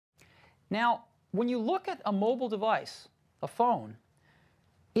Now, when you look at a mobile device, a phone,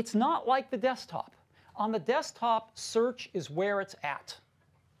 it's not like the desktop. On the desktop, search is where it's at,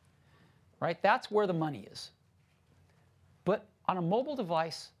 right? That's where the money is. But on a mobile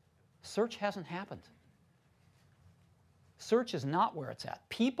device, search hasn't happened. Search is not where it's at.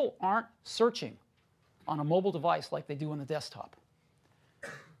 People aren't searching on a mobile device like they do on the desktop.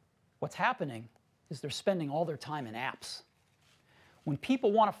 What's happening is they're spending all their time in apps. When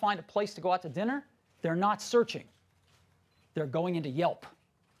people want to find a place to go out to dinner, they're not searching. They're going into Yelp.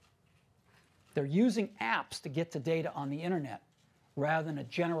 They're using apps to get to data on the internet rather than a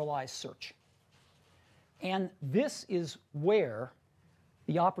generalized search. And this is where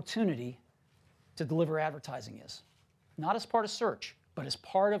the opportunity to deliver advertising is. Not as part of search, but as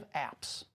part of apps.